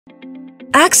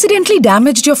Accidentally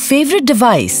damaged your favorite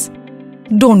device?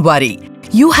 Don't worry,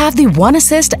 you have the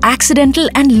OneAssist Accidental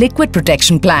and Liquid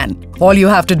Protection Plan. All you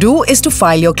have to do is to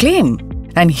file your claim.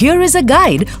 And here is a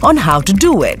guide on how to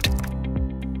do it.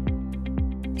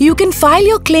 You can file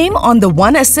your claim on the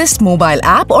OneAssist mobile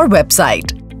app or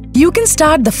website. You can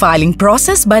start the filing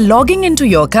process by logging into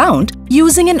your account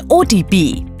using an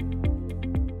OTP.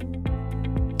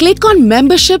 Click on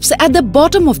Memberships at the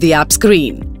bottom of the app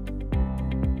screen.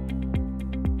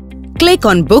 Click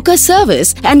on Book a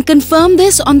Service and confirm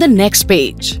this on the next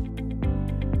page.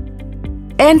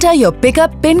 Enter your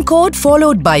pickup PIN code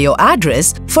followed by your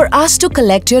address for us to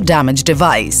collect your damaged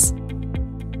device.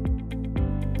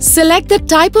 Select the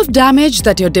type of damage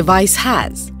that your device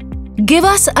has. Give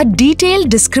us a detailed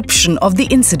description of the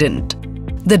incident.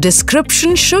 The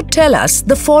description should tell us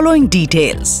the following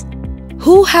details.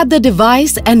 Who had the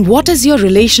device and what is your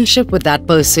relationship with that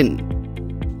person?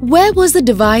 Where was the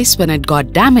device when it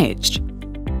got damaged?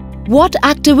 What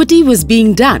activity was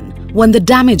being done when the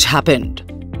damage happened?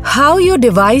 How your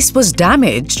device was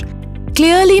damaged,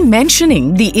 clearly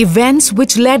mentioning the events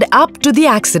which led up to the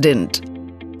accident.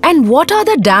 And what are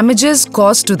the damages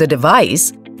caused to the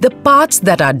device, the parts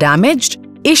that are damaged,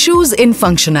 issues in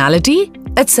functionality,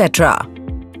 etc.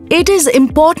 It is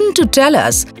important to tell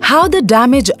us how the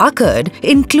damage occurred,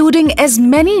 including as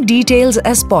many details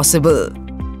as possible.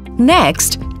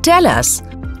 Next, tell us,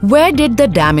 where did the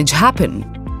damage happen?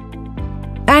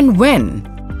 And when?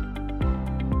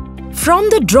 From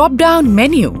the drop-down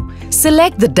menu,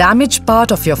 select the damaged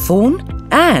part of your phone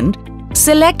and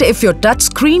select if your touch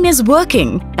screen is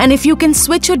working and if you can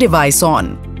switch your device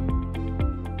on.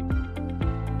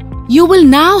 You will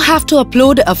now have to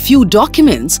upload a few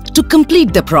documents to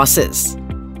complete the process.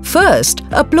 First,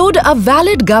 upload a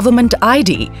valid government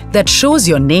ID that shows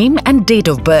your name and date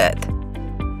of birth.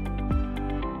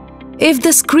 If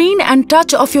the screen and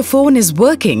touch of your phone is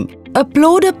working,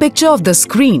 upload a picture of the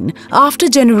screen after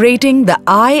generating the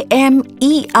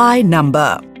IMEI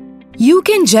number. You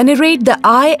can generate the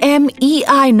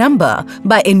IMEI number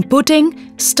by inputting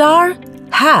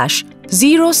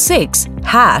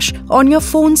 *#06# on your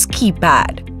phone's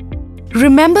keypad.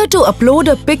 Remember to upload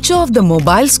a picture of the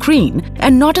mobile screen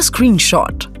and not a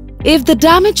screenshot. If the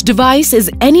damaged device is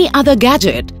any other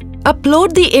gadget,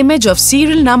 upload the image of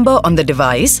serial number on the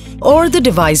device or the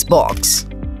device box.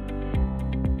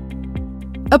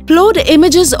 Upload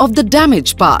images of the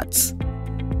damaged parts.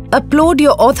 Upload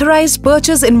your authorized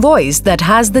purchase invoice that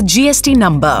has the GST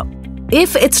number.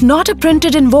 If it's not a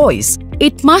printed invoice,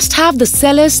 it must have the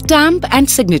seller's stamp and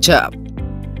signature.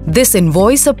 This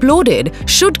invoice uploaded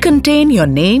should contain your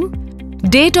name,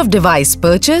 date of device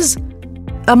purchase,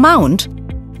 amount,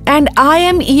 and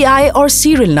IMEI or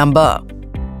serial number.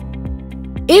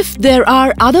 If there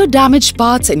are other damaged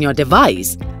parts in your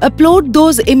device, upload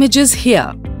those images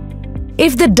here.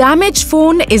 If the damaged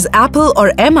phone is Apple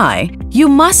or MI, you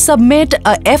must submit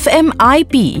a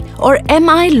FMIP or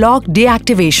MI lock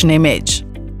deactivation image.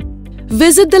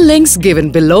 Visit the links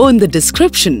given below in the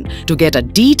description to get a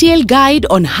detailed guide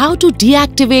on how to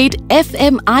deactivate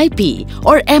FMIP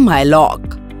or MI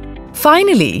lock.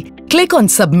 Finally, click on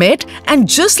Submit and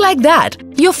just like that,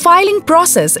 your filing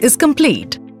process is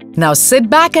complete. Now sit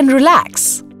back and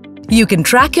relax. You can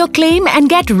track your claim and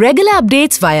get regular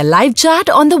updates via live chat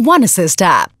on the OneAssist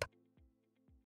app.